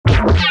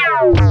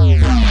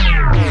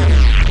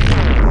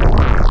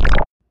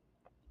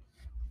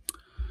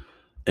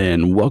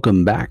And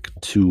welcome back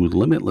to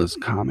Limitless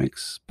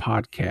Comics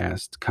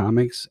Podcast,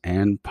 Comics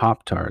and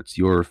Pop-Tarts,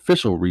 your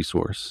official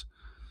resource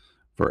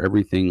for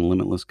everything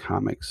Limitless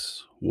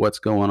Comics. What's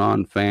going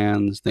on,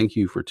 fans? Thank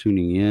you for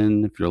tuning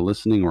in. If you're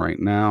listening right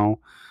now,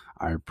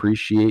 I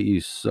appreciate you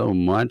so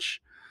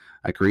much.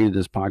 I created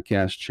this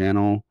podcast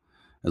channel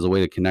as a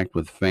way to connect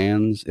with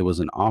fans. It was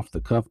an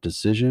off-the-cuff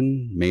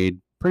decision made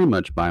pretty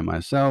much by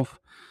myself,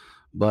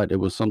 but it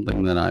was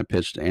something that I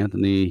pitched to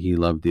Anthony. He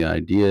loved the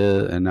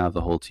idea, and now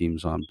the whole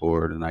team's on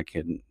board, and I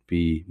couldn't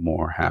be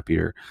more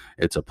happier.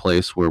 It's a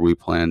place where we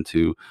plan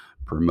to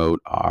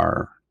promote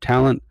our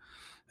talent.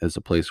 It's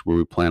a place where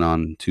we plan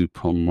on to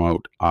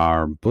promote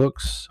our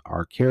books,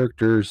 our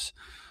characters,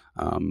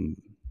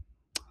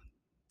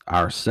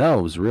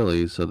 ourselves,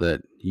 really, so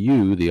that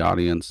you, the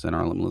audience, and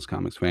our Limitless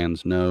Comics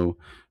fans know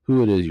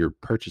who it is you're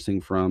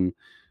purchasing from.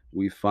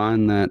 We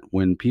find that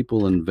when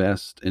people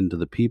invest into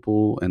the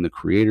people and the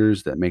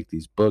creators that make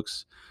these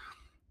books,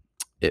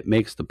 it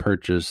makes the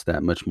purchase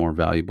that much more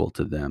valuable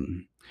to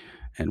them.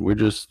 And we're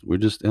just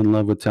in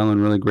love with telling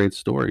really great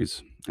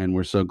stories. And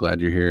we're so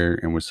glad you're here,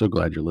 and we're so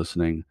glad you're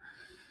listening.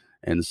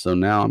 And so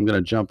now I'm going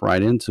to jump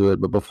right into it.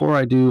 But before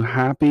I do,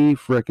 happy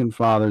frickin'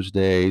 Father's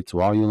Day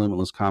to all you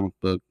Limitless comic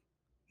book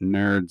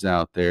nerds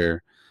out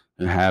there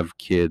who have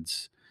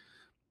kids.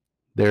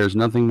 There's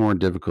nothing more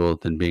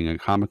difficult than being a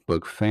comic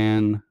book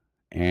fan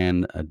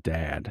and a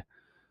dad,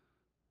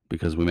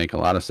 because we make a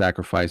lot of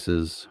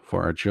sacrifices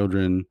for our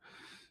children,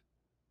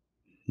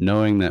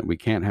 knowing that we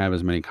can't have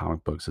as many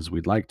comic books as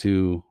we'd like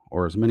to,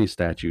 or as many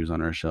statues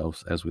on our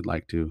shelves as we'd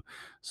like to.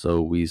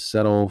 So we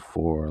settle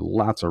for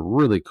lots of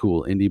really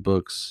cool indie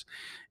books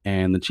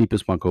and the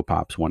cheapest Funko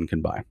Pops one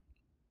can buy.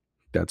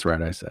 That's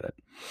right, I said it.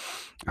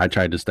 I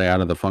tried to stay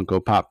out of the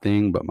Funko Pop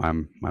thing, but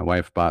my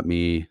wife bought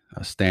me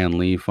a Stan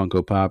Lee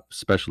Funko Pop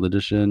special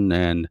edition,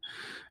 and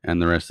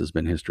the rest has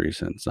been history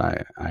since.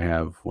 I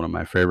have one of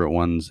my favorite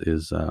ones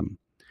is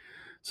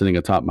sitting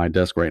atop my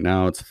desk right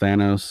now. It's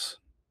Thanos,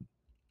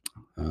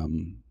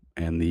 and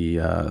the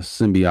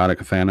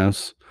symbiotic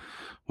Thanos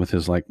with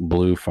his like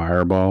blue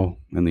fireball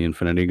and the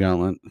Infinity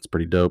Gauntlet. It's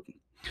pretty dope.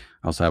 I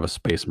also have a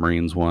Space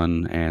Marines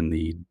one and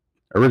the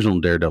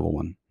original Daredevil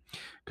one,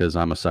 because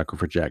I'm a sucker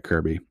for Jack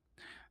Kirby,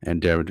 and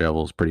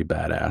Daredevil is pretty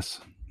badass.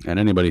 And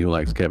anybody who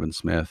likes Kevin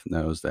Smith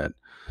knows that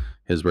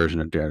his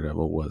version of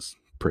Daredevil was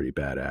pretty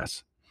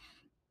badass.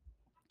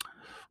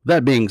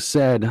 That being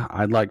said,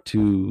 I'd like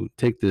to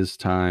take this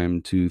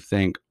time to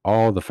thank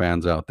all the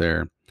fans out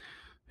there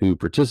who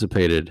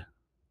participated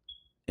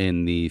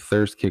in the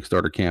Thirst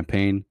Kickstarter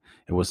campaign.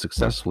 It was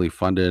successfully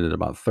funded at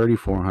about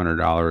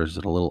 $3,400,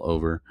 at a little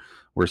over.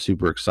 We're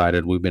super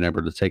excited. We've been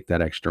able to take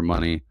that extra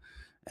money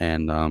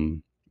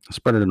and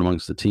spread it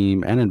amongst the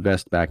team and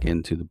invest back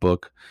into the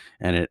book,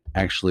 and it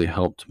actually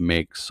helped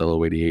make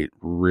Solo 88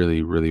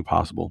 really, really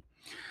possible.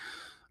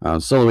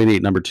 Solo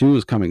 88 number 2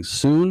 is coming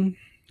soon.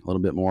 A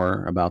little bit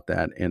more about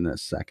that in a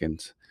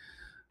second.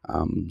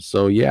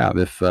 So yeah,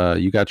 if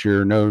you got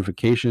your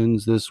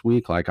notifications this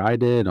week like I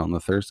did on the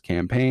Thirst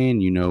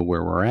campaign, you know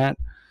where we're at.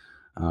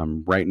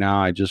 Right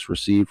now, I just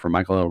received from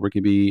Michael L.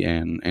 Rickaby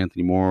and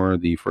Anthony Moore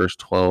the first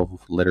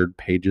 12 lettered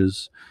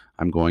pages.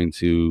 I'm going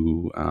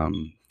to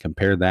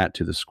compare that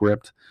to the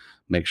script,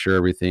 make sure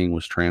everything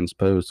was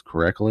transposed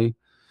correctly.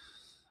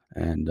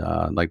 And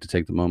I'd like to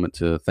take the moment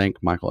to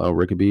thank Michael L.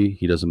 Rickaby.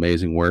 He does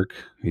amazing work.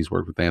 He's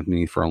worked with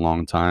Anthony for a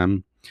long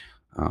time.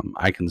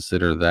 I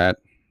consider that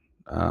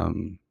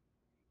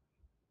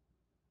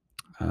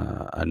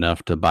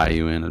enough to buy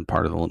you in and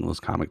part of the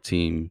Limitless comic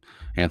team.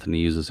 Anthony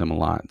uses him a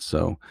lot.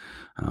 So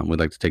we'd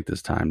like to take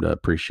this time to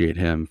appreciate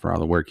him for all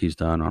the work he's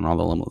done on all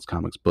the Limitless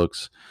Comics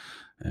books.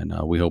 And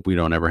we hope we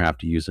don't ever have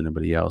to use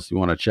anybody else. If you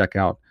want to check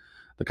out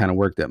the kind of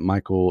work that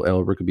Michael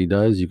L. Rickaby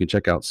does, you can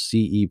check out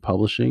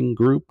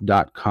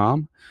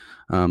cepublishinggroup.com.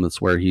 That's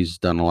where he's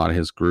done a lot of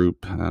his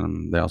group.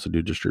 They also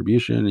do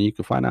distribution, and you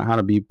can find out how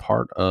to be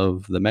part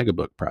of the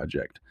Megabook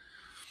project.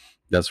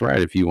 That's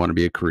right. If you want to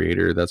be a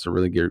creator, that's a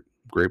really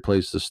great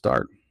place to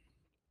start.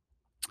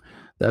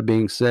 That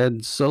being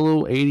said,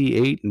 Solo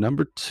 88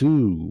 number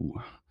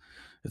 2.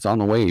 It's on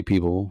the way,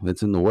 people.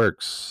 It's in the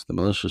works. The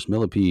Malicious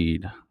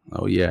Millipede.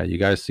 Oh yeah, you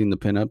guys seen the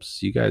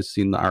pinups? You guys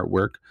seen the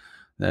artwork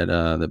that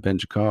Ben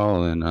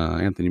Chakal and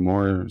Anthony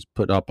Moore has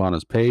put up on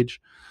his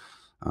page?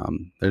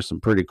 There's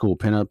some pretty cool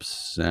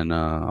pinups and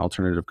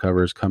alternative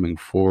covers coming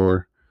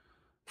for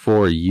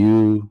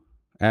you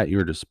at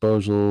your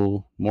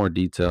disposal. More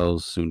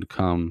details soon to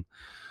come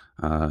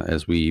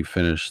as we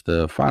finish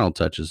the final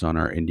touches on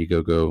our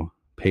Indiegogo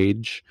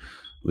page.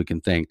 We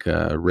can thank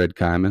Red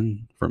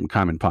Kyman from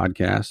Kyman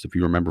Podcast. If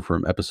you remember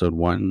from episode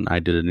 1, I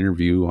did an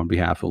interview on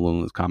behalf of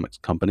Limitless Comics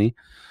Company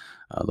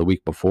the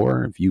week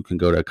before. If you can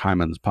go to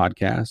Kyman's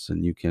podcast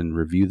and you can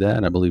review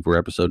that, I believe we're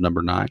episode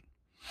number 9.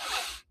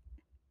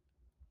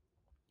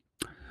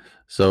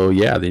 So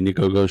yeah, the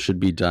Indiegogo should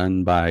be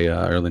done by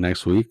early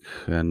next week,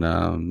 and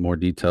more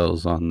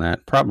details on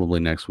that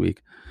probably next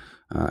week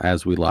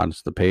as we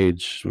launch the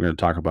page. We're going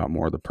to talk about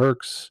more of the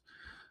perks.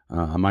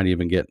 I might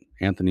even get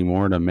Anthony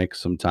Moore to make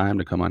some time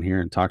to come on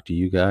here and talk to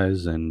you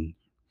guys, and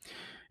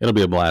it'll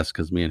be a blast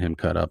because me and him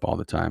cut up all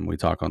the time. We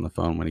talk on the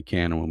phone when he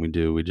can, and when we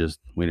do,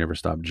 we never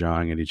stop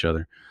jawing at each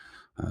other.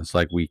 It's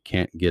like we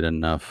can't get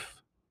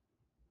enough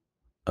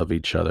of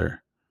each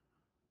other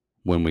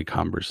when we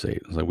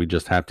conversate. It's like we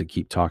just have to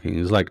keep talking.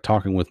 It's like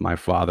talking with my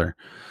father.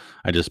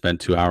 I just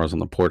spent 2 hours on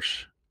the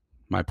porch,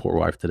 my poor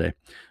wife today,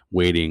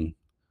 waiting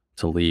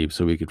to leave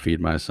so we could feed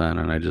my son,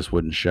 and I just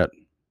wouldn't shut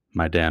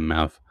my damn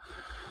mouth.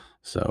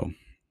 So,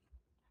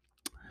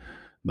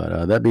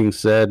 but that being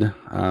said,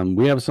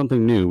 we have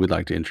something new we'd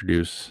like to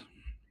introduce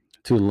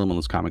to the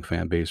Limitless Comic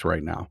fan base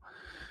right now.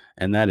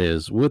 And that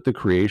is, with the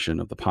creation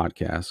of the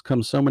podcast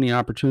comes so many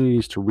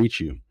opportunities to reach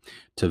you,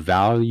 to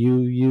value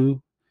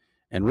you,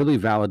 and really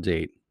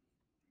validate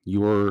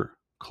your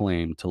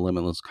claim to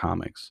Limitless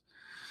Comics,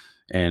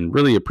 and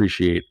really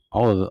appreciate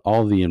all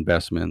of the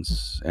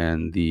investments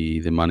and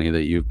the money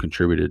that you've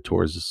contributed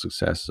towards the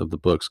success of the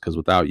books, because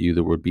without you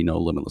there would be no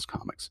Limitless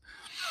Comics.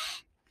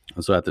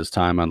 And so at this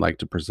time, I'd like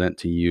to present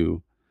to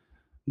you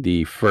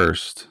the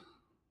first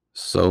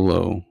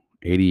solo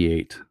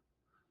 88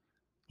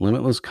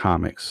 Limitless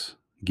Comics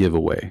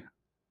giveaway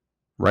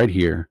right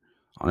here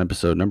on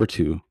episode number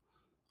 2,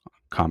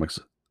 Comics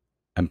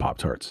and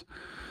Pop-Tarts.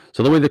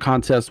 So the way the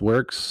contest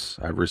works,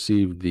 I've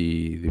received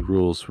the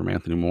rules from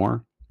Anthony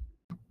Moore.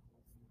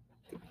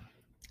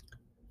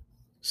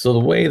 So the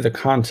way the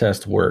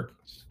contest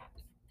works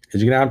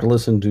is you're going to have to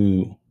listen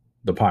to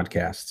the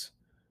podcasts.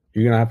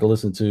 You're going to have to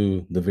listen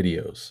to the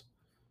videos.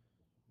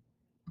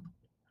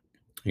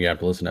 You have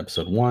to listen to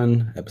episode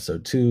 1,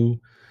 episode 2.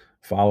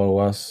 Follow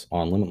us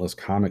on Limitless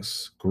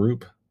Comics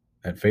group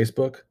at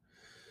Facebook,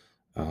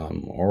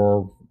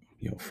 or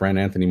friend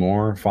Anthony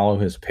Moore. Follow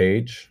his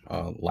page,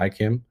 like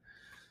him.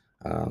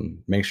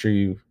 Make sure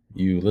you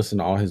listen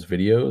to all his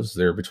videos.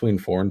 They're between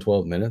 4 and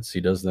 12 minutes.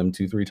 He does them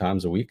 2-3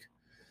 times a week.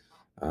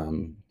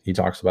 He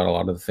talks about a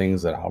lot of the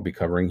things that I'll be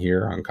covering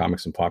here on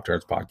Comics and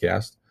Pop-Tarts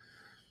podcast.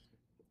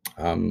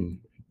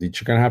 That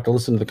you're going to have to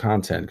listen to the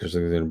content, because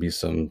there's going to be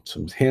some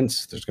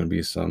hints. There's going to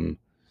be some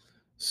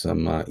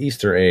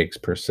Easter eggs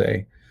per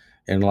se,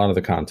 and a lot of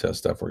the contest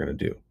stuff we're going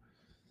to do.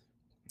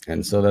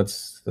 And so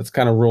that's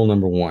kind of rule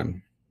number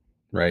 1,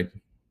 right?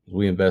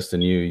 We invest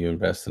in you, you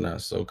invest in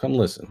us. So come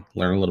listen,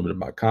 learn a little bit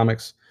about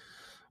comics.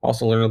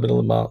 Also learn a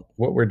little bit about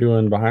what we're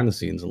doing behind the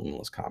scenes in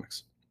Limitless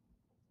Comics.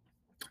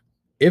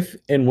 If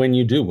and when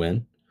you do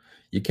win,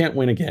 you can't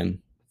win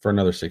again for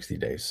another 60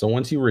 days. So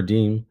once you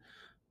redeem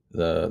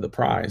the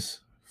prize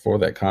for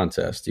that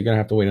contest, you're going to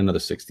have to wait another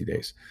 60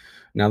 days.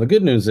 Now, the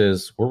good news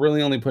is we're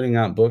really only putting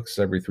out books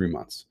every 3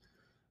 months.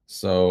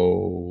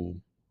 So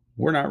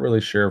we're not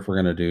really sure if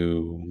we're going to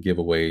do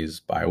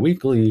giveaways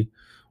bi-weekly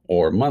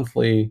or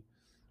monthly,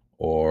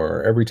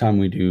 or every time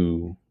we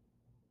do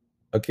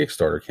a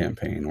Kickstarter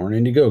campaign or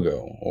an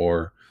Indiegogo,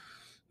 or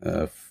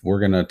if we're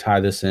going to tie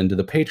this into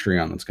the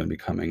Patreon that's going to be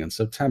coming in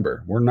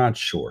September. We're not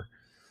sure.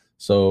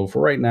 So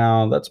for right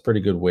now, that's a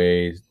pretty good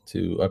way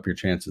to up your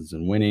chances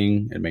in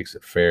winning. It makes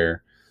it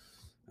fair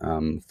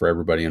for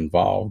everybody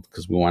involved,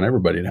 because we want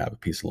everybody to have a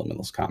piece of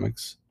Limitless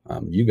Comics.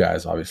 You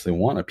guys obviously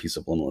want a piece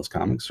of Limitless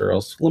Comics, or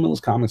else Limitless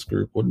Comics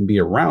Group wouldn't be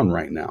around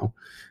right now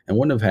and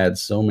wouldn't have had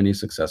so many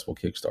successful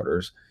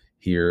Kickstarters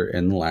here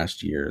in the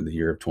last year, the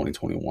year of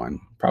 2021.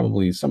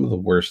 Probably some of the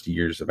worst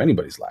years of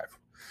anybody's life.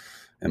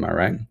 Am I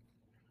right?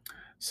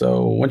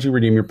 So once you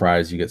redeem your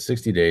prize, you get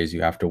 60 days.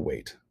 You have to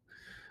wait.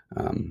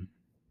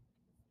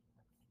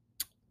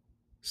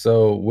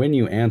 So when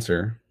you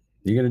answer,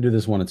 you're going to do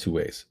this one of 2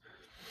 ways.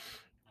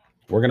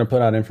 We're going to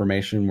put out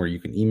information where you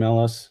can email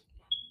us.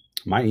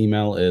 My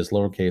email is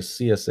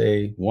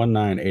lowercase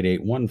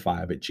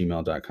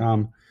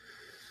csa198815@gmail.com.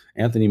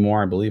 Anthony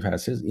Moore, I believe,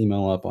 has his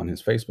email up on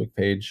his Facebook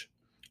page.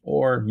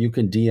 Or you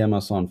can DM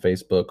us on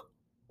Facebook,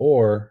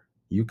 or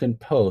you can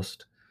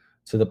post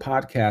to the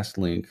podcast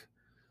link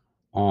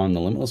on the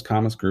Limitless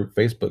Comics Group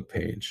Facebook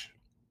page,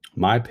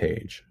 my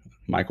page,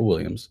 Michael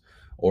Williams,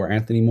 or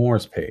Anthony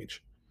Moore's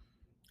page.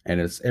 And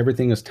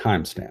everything is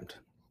timestamped.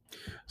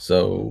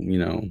 So,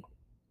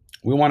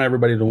 we want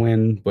everybody to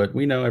win, but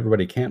we know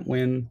everybody can't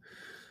win.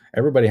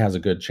 Everybody has a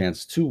good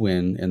chance to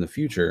win in the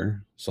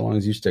future, so long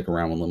as you stick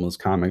around with Limitless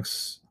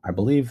Comics. I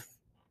believe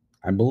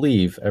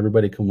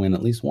everybody can win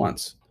at least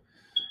once,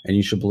 and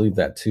you should believe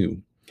that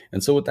too.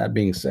 And so with that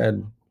being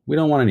said, we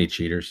don't want any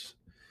cheaters.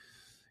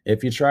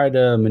 If you try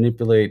to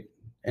manipulate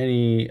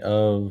any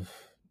of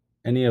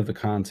the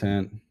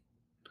content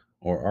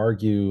or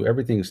argue,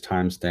 everything's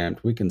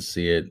time-stamped. We can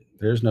see it.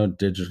 There's no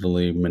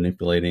digitally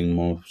manipulating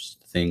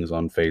most things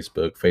on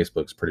Facebook.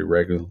 Facebook's pretty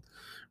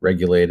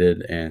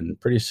regulated and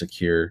pretty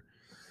secure.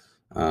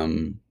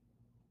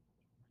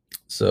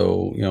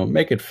 So,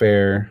 make it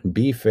fair,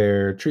 be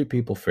fair, treat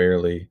people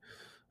fairly.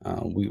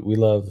 We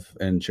love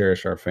and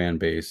cherish our fan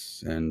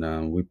base,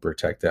 and we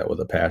protect that with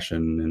a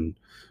passion, and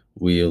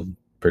we'll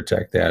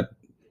protect that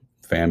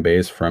fan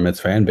base from its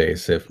fan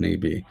base if need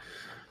be.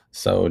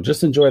 So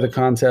just enjoy the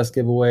contest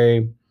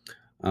giveaway.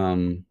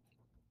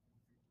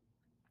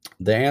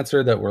 The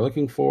answer that we're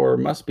looking for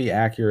must be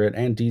accurate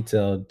and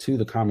detailed to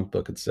the comic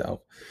book itself.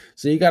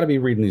 So you got to be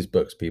reading these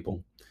books,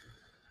 people.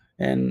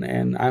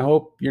 And I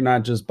hope you're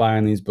not just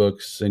buying these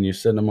books and you're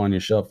sitting them on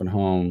your shelf at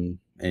home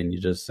and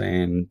you're just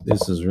saying,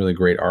 this is really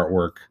great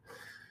artwork.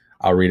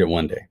 I'll read it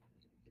one day.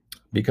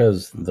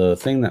 Because the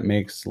thing that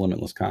makes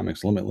Limitless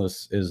Comics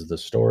limitless is the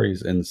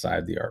stories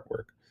inside the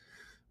artwork.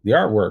 The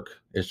artwork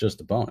is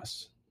just a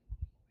bonus.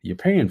 You're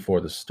paying for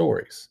the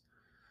stories.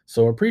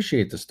 So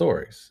appreciate the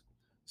stories.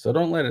 So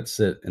don't let it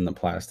sit in the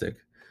plastic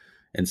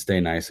and stay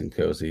nice and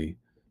cozy.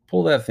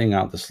 Pull that thing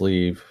out the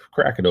sleeve,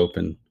 crack it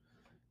open.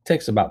 It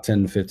takes about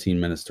 10 to 15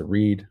 minutes to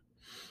read.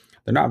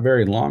 They're not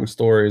very long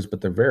stories,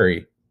 but they're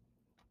very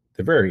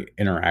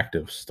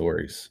interactive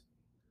stories.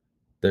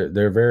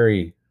 They're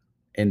very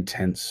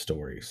intense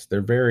stories.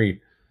 They're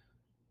very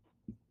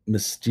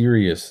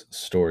mysterious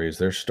stories.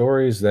 They're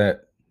stories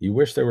that you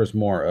wish there was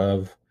more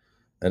of,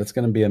 that it's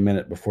going to be a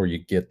minute before you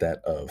get that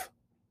of,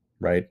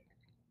 right?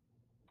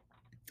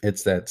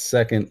 It's that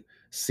second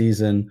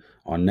season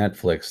on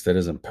Netflix that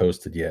isn't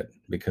posted yet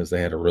because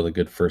they had a really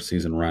good first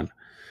season run.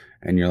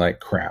 And you're like,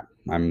 crap,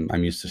 I'm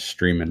used to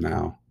streaming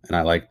now. And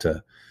I like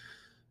to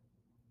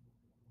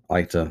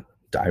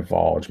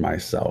divulge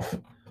myself.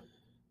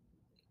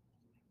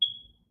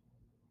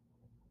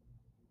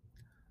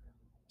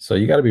 So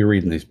you got to be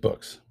reading these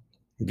books.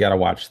 You got to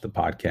watch the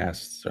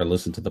podcasts or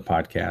listen to the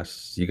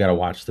podcasts. You got to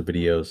watch the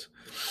videos.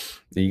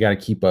 You got to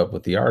keep up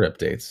with the art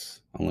updates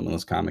on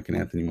Limitless Comic and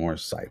Anthony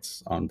Moore's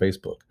sites on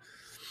Facebook.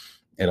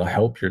 It'll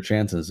help your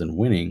chances in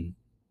winning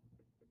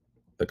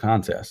the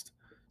contest.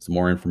 So the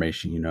more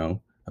information you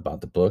know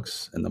about the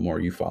books and the more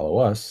you follow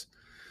us,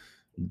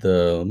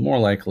 the more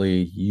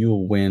likely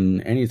you'll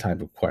win any type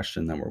of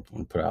question that we're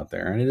going to put out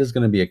there. And it is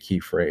going to be a key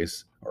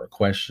phrase or a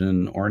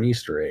question or an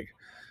Easter egg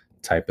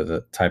type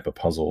of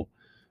puzzle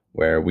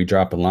where we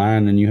drop a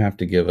line and you have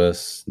to give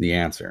us the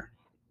answer.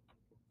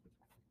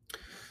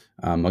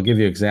 I'll give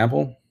you an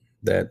example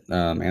that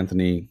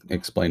Anthony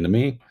explained to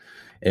me.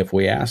 If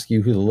we ask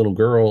you who the little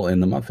girl in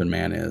the Muffin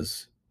Man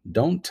is,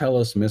 don't tell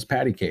us Miss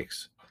Patty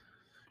Cakes.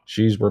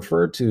 She's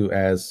referred to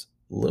as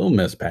Little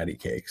Miss Patty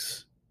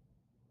Cakes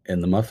in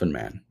the Muffin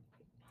Man.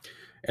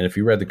 And if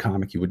you read the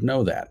comic, you would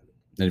know that.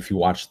 And if you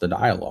watched the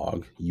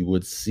dialogue, you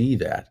would see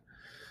that.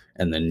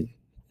 And then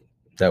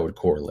that would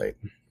correlate.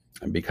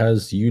 And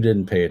because you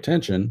didn't pay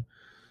attention,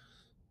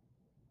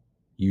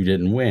 you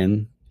didn't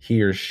win.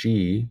 He or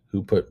she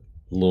who put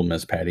Little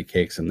Miss Patty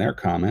Cakes in their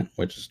comment,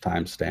 which is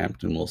time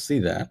stamped, and we'll see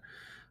that,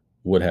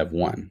 would have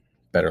won.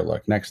 Better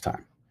luck next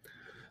time.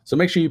 So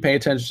make sure you pay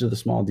attention to the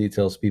small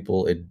details,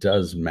 people. It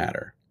does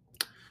matter.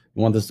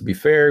 We want this to be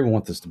fair. We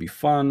want this to be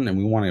fun. And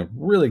we want to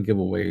really give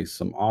away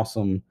some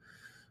awesome,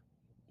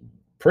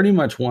 pretty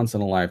much once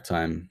in a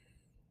lifetime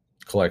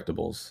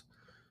collectibles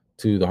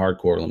to the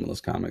hardcore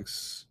Limitless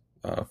Comics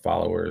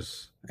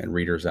followers and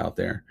readers out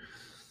there.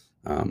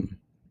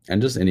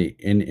 And just any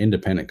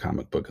independent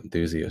comic book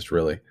enthusiast,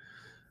 really.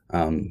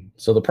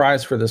 So the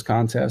prize for this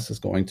contest is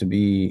going to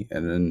be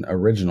an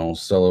original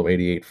Solo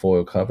 88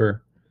 foil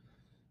cover.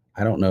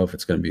 I don't know if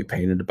it's going to be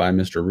painted by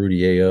Mr.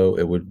 Rudy AO.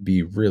 It would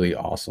be really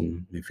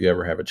awesome if you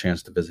ever have a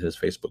chance to visit his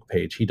Facebook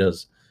page. He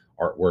does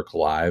artwork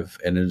live,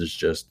 and it is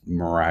just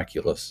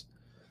miraculous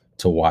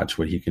to watch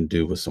what he can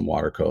do with some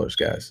watercolors,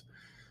 guys.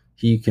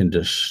 He can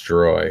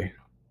destroy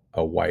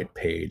a white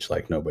page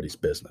like nobody's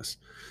business.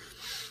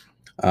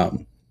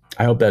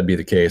 I hope that'd be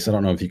the case. I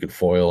don't know if you could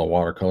foil a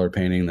watercolor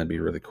painting. That'd be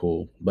really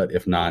cool. But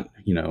if not,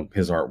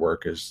 his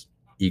artwork is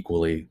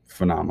equally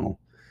phenomenal.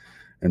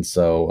 And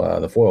so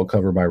the foil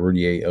cover by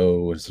Rudy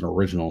A.O. is an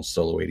original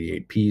Solo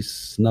 88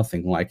 piece.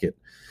 Nothing like it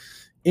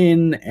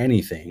in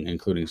anything,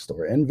 including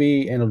Store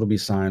Envy. And it'll be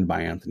signed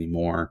by Anthony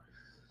Moore.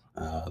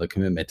 The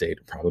commitment date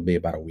will probably be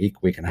about a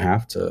week and a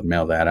half to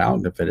mail that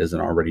out if it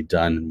isn't already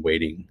done and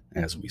waiting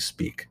as we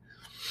speak.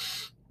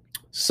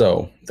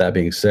 So that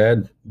being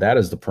said, that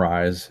is the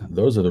prize.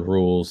 Those are the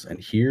rules. And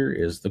here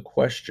is the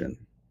question.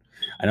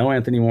 I know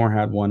Anthony Moore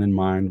had one in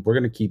mind. We're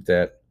going to keep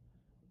that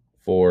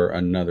for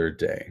another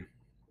day.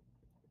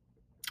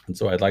 And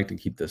so I'd like to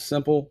keep this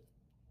simple,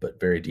 but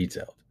very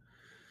detailed.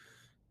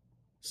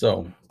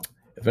 So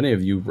if any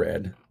of you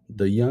read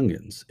The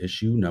Youngins,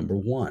 issue number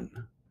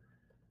 1,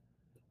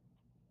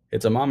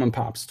 it's a mom and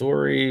pop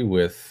story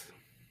with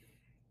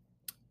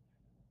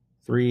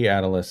 3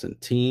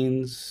 adolescent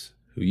teens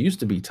who used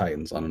to be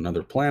Titans on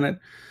another planet,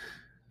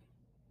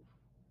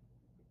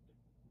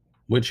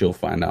 which you'll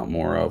find out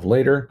more of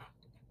later.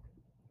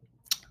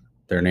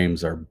 Their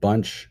names are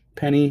Bunch,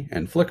 Penny,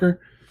 and Flicker,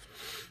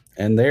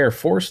 and they are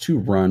forced to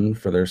run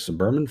for their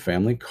suburban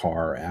family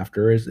car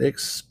after it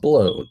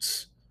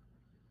explodes.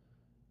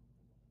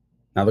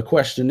 Now, the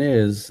question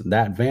is,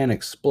 that van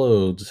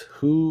explodes.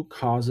 Who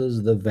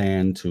causes the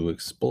van to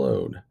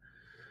explode?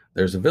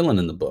 There's a villain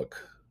in the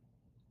book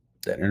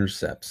that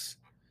intercepts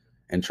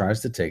and tries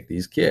to take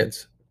these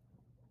kids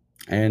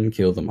and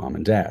kill the mom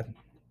and dad.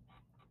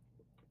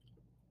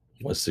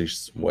 Was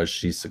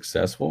she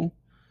successful?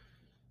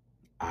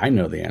 I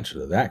know the answer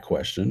to that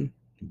question,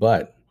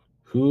 but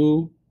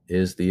who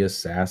is the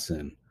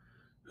assassin?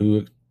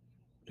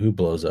 who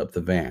blows up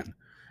the van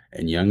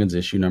in Youngin's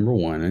issue number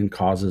 1 and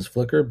causes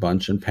Flicker,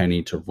 Bunch, and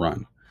Penny to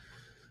run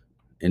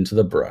into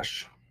the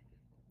brush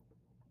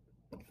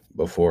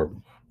before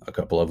a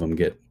couple of them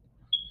get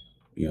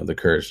the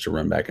courage to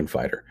run back and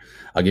fight her.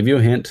 I'll give you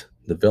a hint.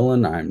 The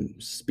villain I'm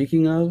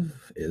speaking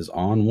of is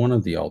on one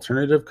of the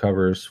alternative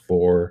covers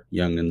for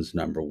Youngin's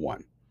number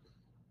 1.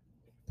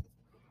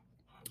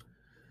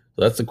 So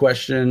that's the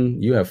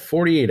question. You have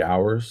 48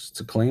 hours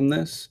to claim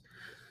this.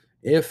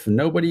 If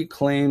nobody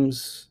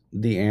claims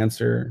the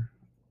answer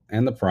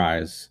and the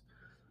prize,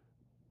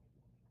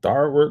 the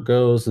artwork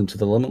goes into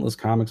the Limitless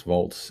Comics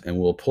vaults, and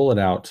we'll pull it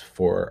out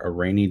for a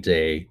rainy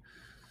day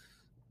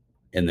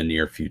in the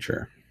near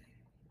future.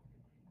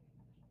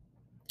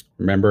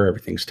 Remember,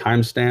 everything's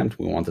time-stamped.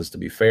 We want this to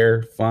be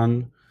fair,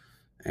 fun,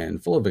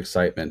 and full of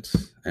excitement,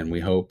 and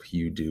we hope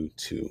you do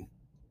too.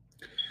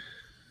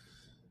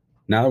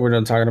 Now that we're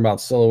done talking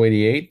about Solo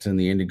 88 and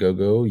the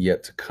Indiegogo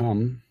yet to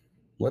come,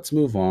 let's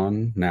move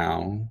on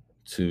now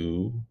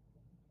to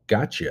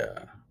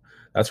Gotcha.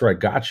 That's right,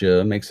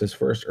 Gotcha makes his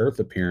first Earth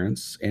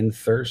appearance in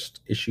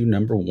Thirst issue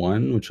number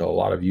 1, which a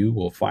lot of you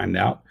will find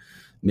out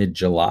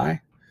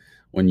mid-July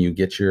when you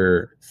get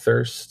your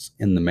Thirsts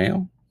in the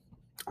mail.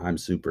 I'm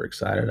super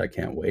excited. I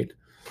can't wait.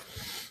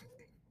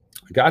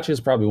 Gotcha is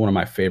probably one of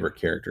my favorite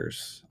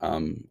characters.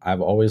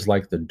 I've always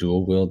liked the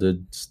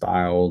dual-wielded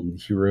style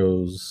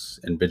heroes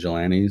and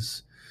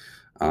vigilantes.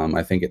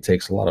 I think it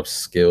takes a lot of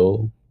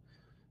skill,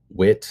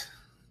 wit,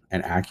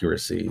 and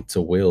accuracy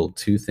to wield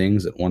two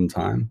things at one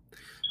time.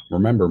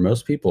 Remember,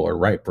 most people are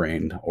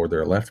right-brained or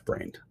they're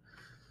left-brained.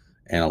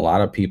 And a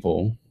lot of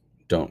people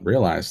don't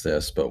realize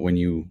this, but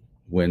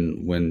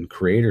when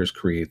creators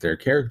create their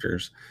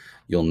characters,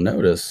 you'll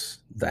notice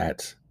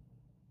that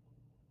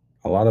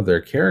a lot of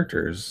their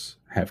characters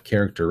have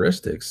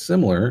characteristics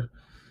similar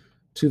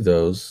to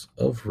those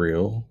of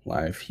real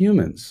life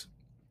humans.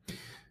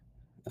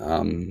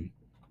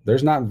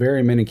 There's not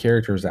very many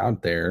characters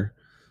out there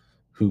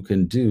who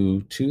can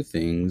do two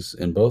things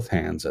in both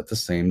hands at the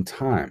same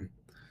time.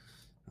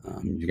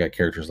 You got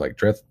characters like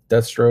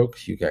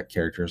Deathstroke, you got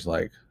characters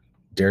like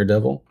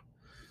Daredevil.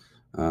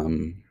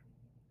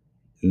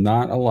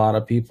 Not a lot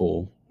of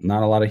people,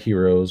 not a lot of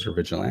heroes or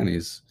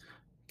vigilantes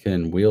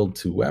can wield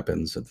two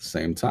weapons at the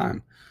same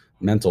time.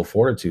 Mental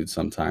fortitude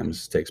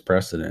sometimes takes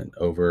precedent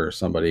over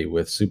somebody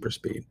with super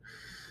speed.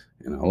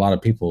 A lot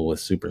of people with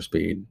super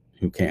speed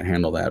who can't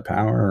handle that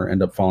power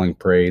end up falling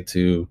prey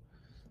to,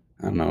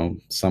 I don't know,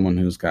 someone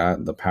who's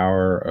got the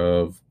power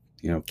of,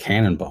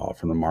 Cannonball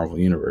from the Marvel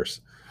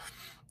Universe,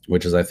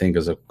 which I think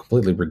is a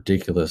completely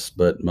ridiculous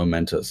but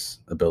momentous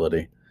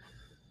ability.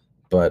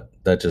 But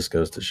that just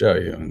goes to show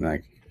you,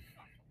 and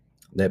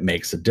that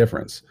makes a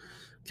difference.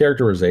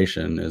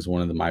 Characterization is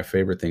one of my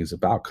favorite things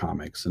about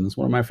comics, and it's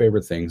one of my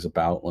favorite things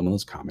about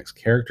Limitless Comics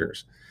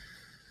characters.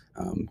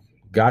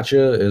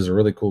 Gotcha is a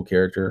really cool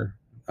character.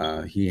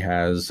 He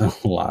has a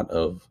lot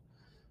of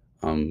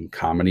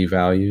comedy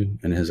value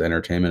in his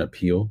entertainment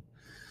appeal,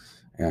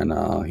 and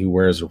he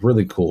wears a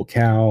really cool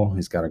cowl.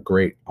 He's got a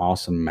great,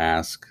 awesome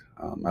mask.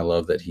 I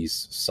love that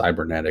he's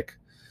cybernetic,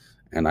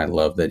 and I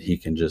love that he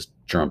can just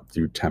jump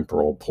through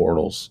temporal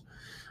portals.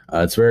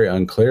 It's very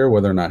unclear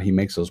whether or not he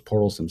makes those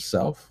portals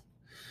himself.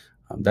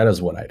 That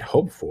is what I'd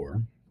hope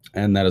for,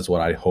 and that is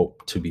what I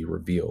hope to be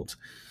revealed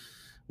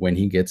when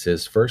he gets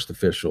his first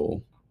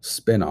official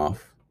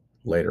spin-off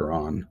later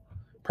on,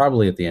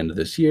 probably at the end of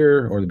this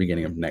year or the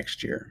beginning of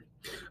next year.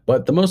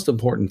 But the most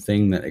important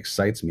thing that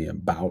excites me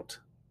about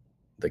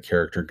the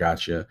character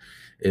Gotcha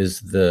is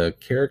the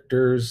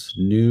character's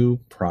new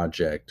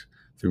project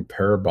through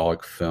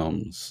Parabolic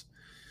Films.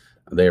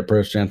 They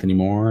approached Anthony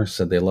Moore,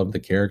 said they loved the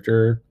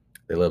character,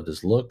 they loved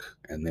his look,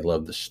 and they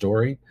loved the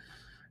story.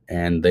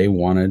 And they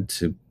wanted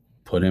to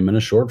put him in a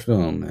short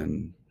film,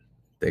 and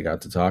they got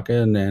to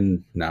talking,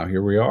 and now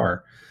here we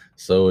are.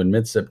 So in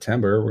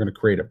mid-September, we're going to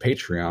create a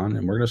Patreon,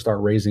 and we're going to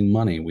start raising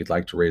money. We'd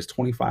like to raise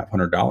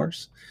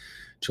 $2,500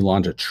 to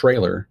launch a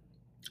trailer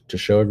to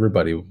show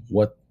everybody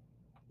what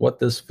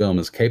this film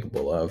is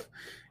capable of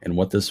and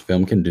what this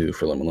film can do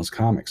for Limitless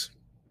Comics.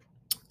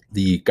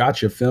 The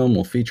Gotcha film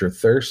will feature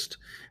Thirst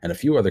and a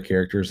few other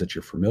characters that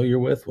you're familiar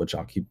with, which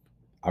I'll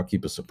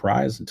keep a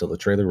surprise until the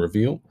trailer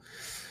reveal.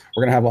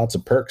 We're going to have lots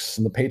of perks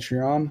in the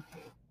Patreon.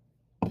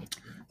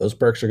 Those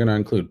perks are going to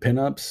include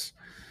pinups,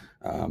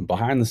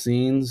 behind the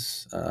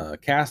scenes,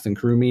 cast and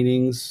crew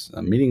meetings,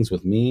 meetings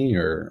with me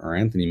or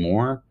Anthony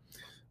Moore,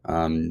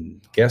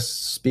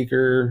 guest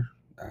speaker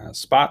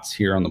spots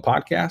here on the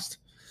podcast.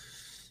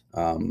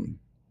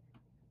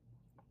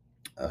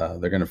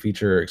 They're going to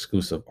feature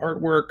exclusive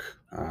artwork,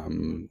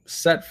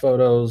 set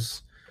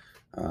photos.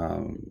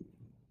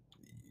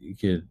 You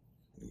could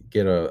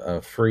get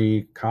a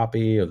free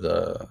copy of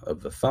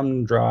the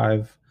thumb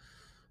drive,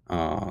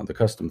 the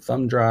custom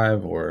thumb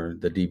drive, or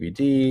the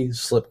DVD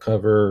slip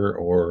cover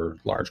or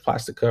large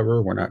plastic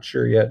cover. We're not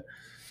sure yet.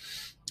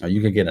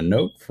 You could get a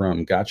note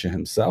from Gotcha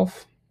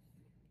himself.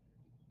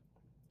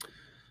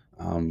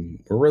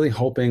 We're really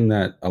hoping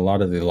that a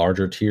lot of the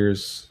larger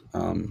tiers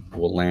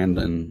will land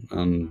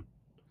on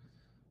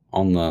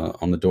on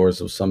the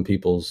doors of some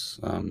people's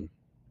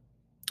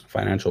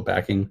financial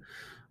backing.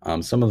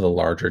 Some of the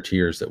larger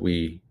tiers that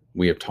we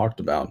have talked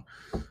about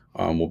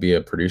will be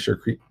a producer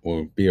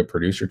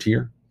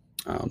tier.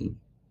 Um,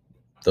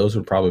 those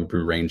would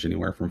probably range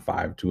anywhere from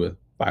 $500 to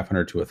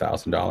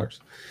 $1,000,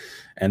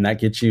 and that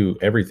gets you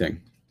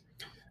everything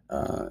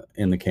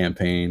in the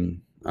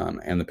campaign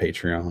and the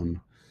Patreon.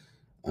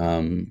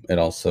 It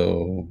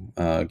also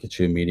gets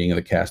you a meeting of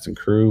the cast and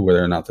crew.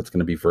 Whether or not that's going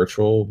to be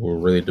virtual will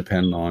really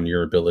depend on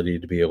your ability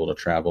to be able to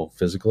travel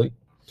physically.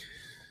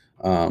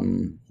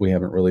 We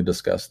haven't really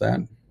discussed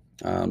that.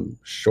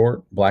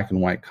 Short black and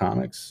white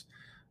comics,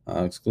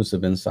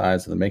 exclusive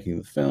insights of the making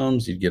of the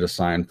films. You'd get a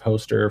signed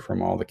poster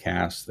from all the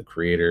cast, the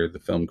creator, the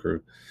film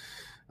crew.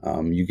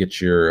 You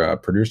get your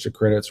producer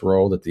credits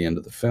rolled at the end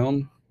of the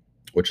film,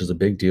 which is a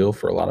big deal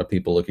for a lot of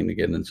people looking to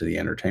get into the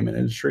entertainment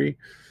industry.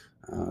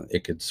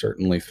 It could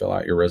certainly fill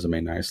out your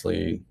resume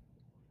nicely.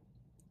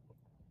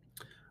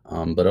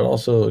 But it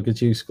also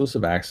gets you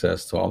exclusive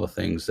access to all the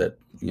things that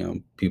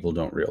people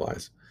don't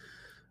realize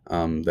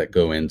that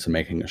go into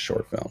making a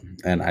short film,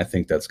 and I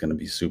think that's going to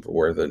be super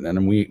worth it.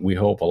 And we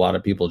hope a lot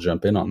of people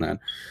jump in on that.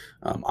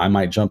 I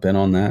might jump in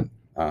on that.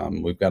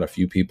 We've got a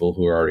few people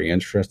who are already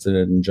interested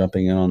in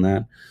jumping in on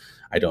that.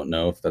 I don't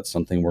know if that's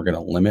something we're going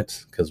to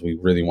limit because we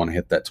really want to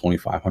hit that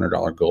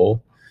 $2,500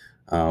 goal.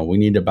 We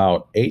need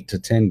about $8 to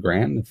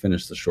 $10,000 to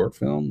finish the short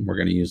film. We're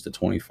going to use the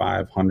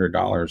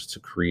 $2,500 to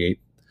create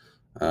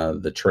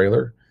the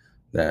trailer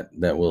that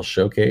will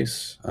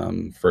showcase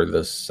for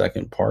the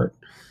second part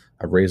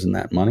of raising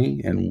that money,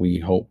 and we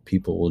hope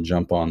people will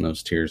jump on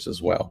those tiers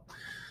as well.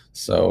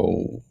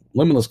 So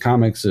Limitless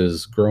Comics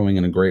is growing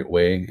in a great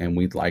way, and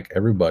we'd like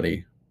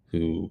everybody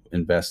who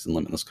invests in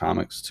Limitless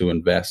Comics to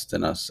invest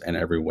in us in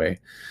every way.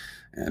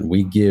 And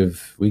we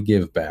give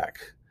back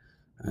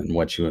and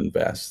what you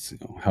invest.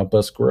 Help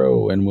us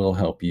grow, and we'll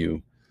help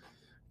you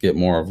get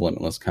more of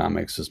Limitless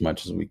Comics as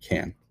much as we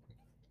can.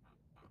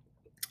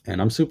 And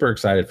I'm super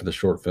excited for the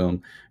short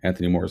film.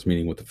 Anthony Moore is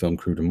meeting with the film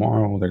crew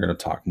tomorrow. They're going to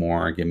talk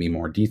more and give me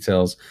more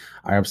details.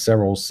 I have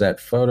several set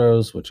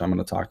photos, which I'm going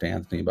to talk to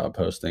Anthony about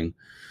posting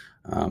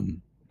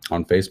on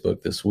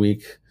Facebook this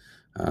week.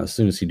 As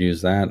soon as he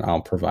does that,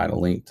 I'll provide a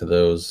link to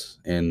those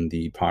in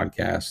the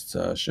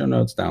podcast show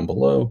notes down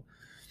below,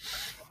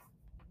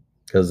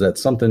 because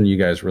that's something you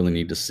guys really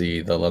need to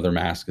see. The leather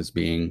mask is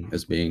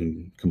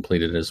being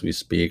completed as we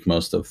speak.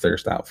 Most of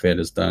Thirst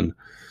outfit is done.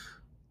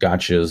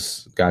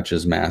 Gotcha's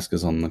mask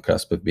is on the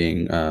cusp of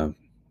being done.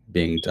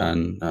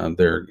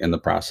 They're in the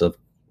process of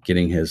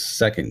getting his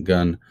second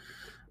gun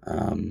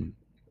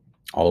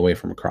all the way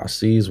from across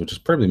seas, which is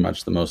pretty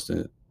much the most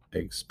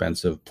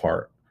expensive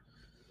part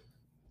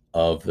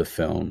of the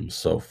film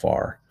so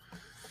far.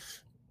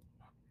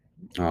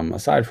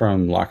 Aside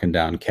from locking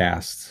down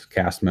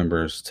cast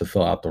members to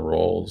fill out the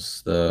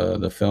roles,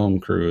 the film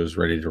crew is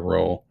ready to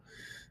roll,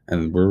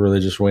 and we're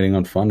really just waiting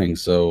on funding.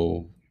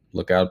 So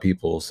look out,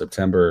 people.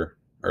 September,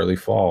 early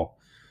fall,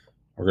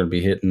 we're going to be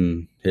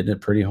hitting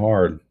it pretty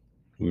hard.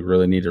 We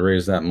really need to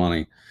raise that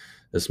money.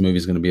 This movie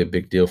is going to be a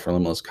big deal for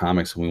Limitless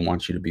Comics, and we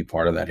want you to be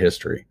part of that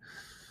history.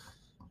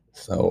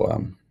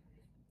 So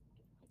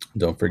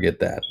don't forget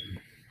that.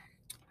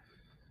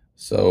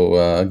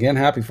 So again,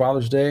 happy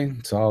Father's Day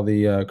to all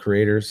the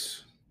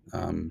creators,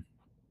 to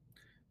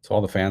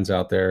all the fans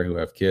out there who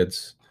have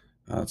kids.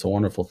 It's a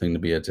wonderful thing to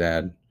be a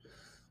dad.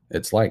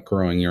 It's like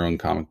growing your own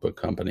comic book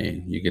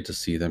company. You get to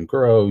see them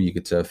grow. You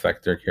get to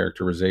affect their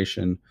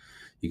characterization.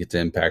 You get to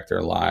impact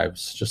their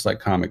lives, just like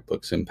comic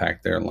books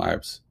impact their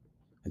lives.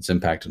 It's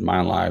impacted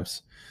my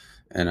lives.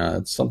 And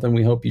it's something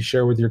we hope you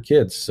share with your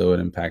kids so it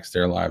impacts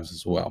their lives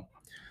as well.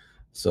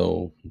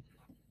 So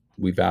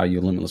we value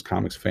Limitless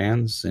Comics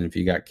fans. And if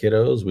you got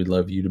kiddos, we'd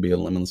love you to be a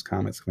Limitless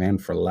Comics fan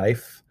for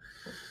life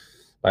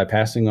by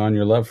passing on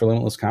your love for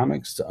Limitless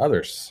Comics to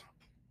others.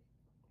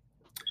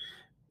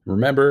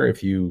 Remember,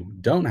 if you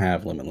don't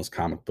have Limitless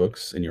comic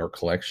books in your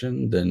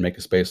collection, then make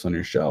a space on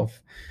your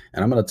shelf.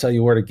 And I'm going to tell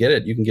you where to get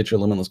it. You can get your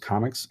Limitless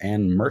Comics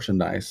and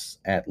merchandise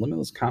at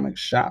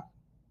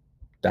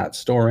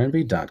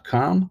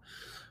limitlesscomicsshop.storeenvy.com.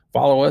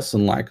 Follow us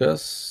and like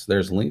us.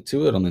 There's a link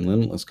to it on the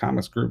Limitless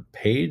Comics group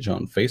page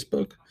on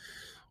Facebook.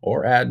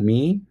 Or add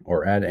me,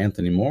 or add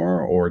Anthony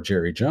Moore, or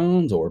Jerry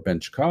Jones, or Ben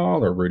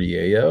Chakal, or Rudy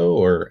Ayo,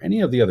 or any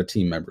of the other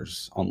team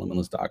members on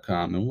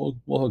Limitless.com, and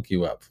we'll hook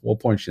you up. We'll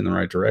point you in the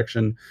right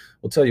direction.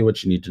 We'll tell you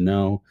what you need to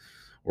know.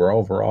 We're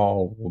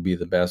overall will be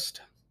the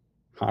best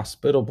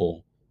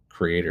hospitable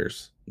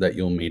creators that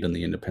you'll meet in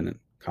the independent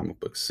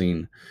comic book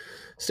scene.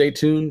 Stay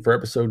tuned for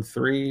episode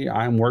 3.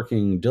 I'm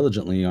working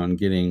diligently on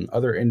getting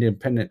other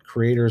independent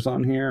creators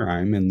on here.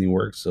 I'm in the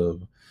works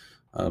of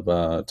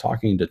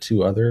talking to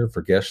 2 other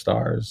for guest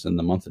stars in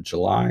the month of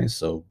July.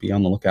 So be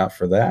on the lookout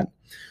for that.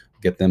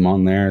 Get them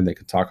on there. They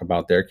can talk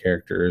about their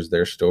characters,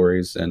 their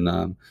stories, and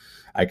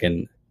I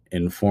can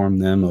inform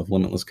them of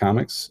Limitless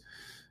Comics.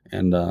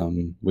 And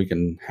we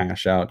can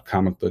hash out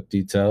comic book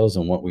details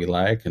and what we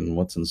like and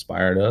what's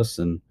inspired us,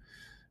 and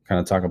kind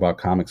of talk about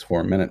comics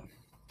for a minute.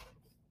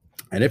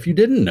 And if you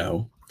didn't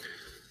know,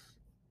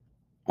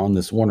 on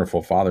this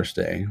wonderful Father's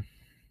Day,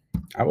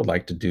 I would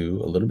like to do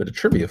a little bit of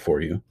trivia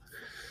for you.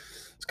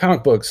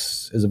 Comic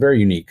books is a very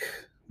unique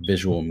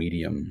visual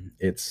medium.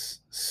 It's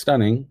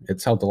stunning.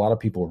 It's helped a lot of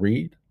people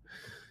read.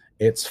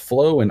 Its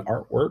flow and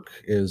artwork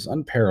is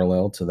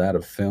unparalleled to that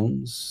of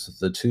films.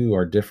 The two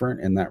are different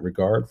in that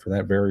regard for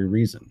that very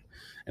reason.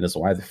 And it's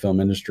why the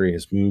film industry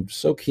has moved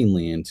so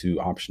keenly into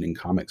optioning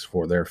comics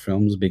for their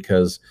films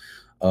because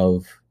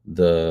of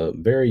the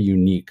very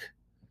unique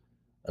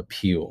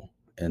appeal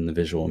in the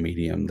visual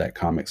medium that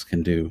comics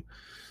can do,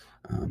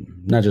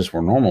 not just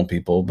for normal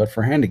people, but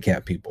for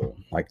handicapped people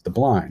like the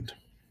blind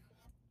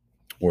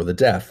or the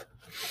deaf.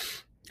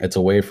 It's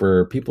a way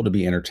for people to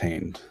be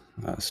entertained,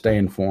 stay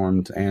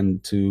informed,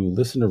 and to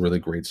listen to really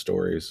great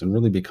stories and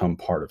really become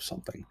part of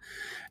something.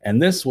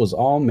 And this was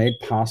all made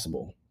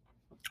possible,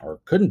 or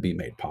couldn't be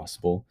made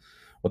possible,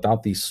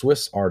 without the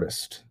Swiss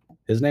artist.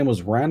 His name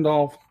was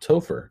Randolph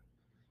Topher.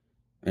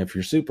 If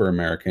you're super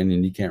American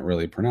and you can't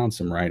really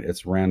pronounce him right,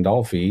 it's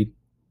Randolphy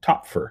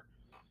Topfer.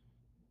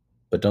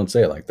 But don't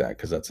say it like that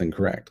because that's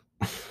incorrect.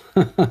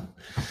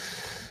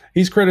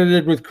 He's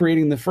credited with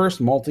creating the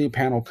first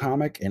multi-panel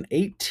comic in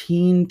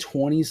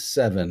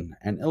 1827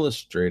 and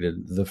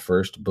illustrated the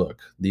first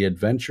book, The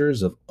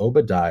Adventures of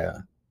Obadiah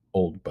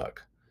Oldbuck,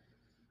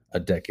 a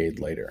decade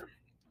later.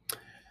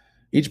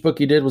 Each book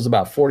he did was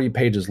about 40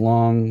 pages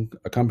long,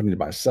 accompanied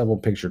by several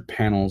pictured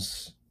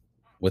panels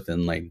with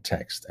inlaid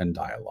text and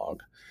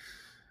dialogue.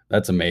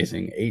 That's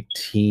amazing.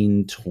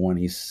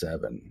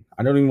 1827.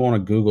 I don't even want to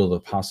Google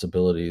the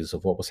possibilities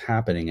of what was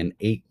happening in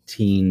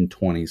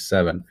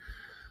 1827.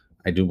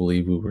 I do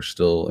believe we were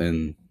still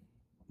in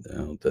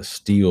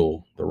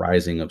the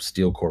rising of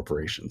steel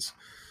corporations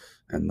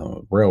and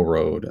the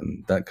railroad,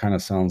 and that kind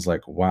of sounds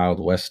like Wild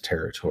West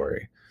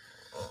territory.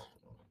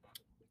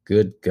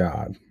 Good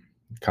God,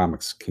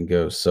 comics can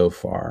go so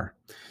far.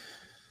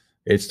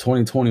 It's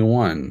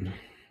 2021,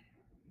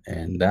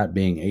 and that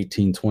being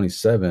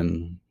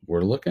 1827,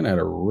 we're looking at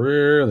a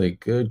really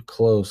good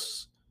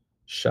close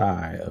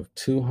shy of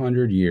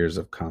 200 years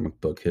of comic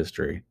book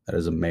history. That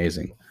is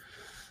amazing.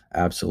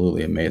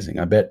 Absolutely amazing.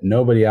 I bet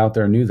nobody out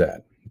there knew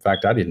that. In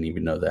fact, I didn't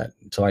even know that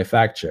until I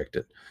fact checked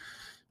it.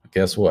 But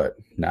guess what?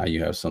 Now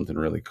you have something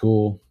really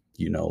cool.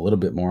 You know a little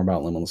bit more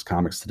about Limitless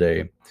Comics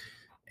today.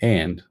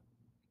 And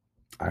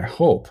I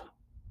hope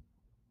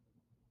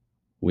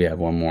we have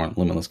one more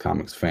Limitless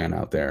Comics fan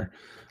out there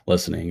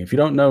listening. If you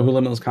don't know who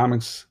Limitless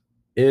Comics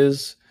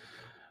is,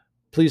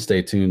 please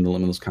stay tuned to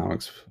Limitless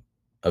Comics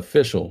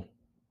official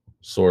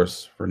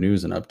source for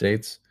news and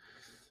updates,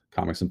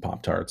 comics and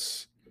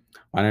Pop-Tarts.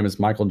 My name is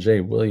Michael J.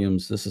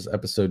 Williams. This is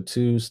episode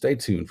 2. Stay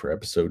tuned for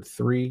episode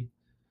 3.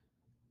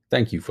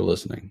 Thank you for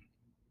listening.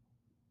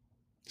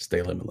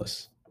 Stay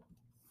limitless.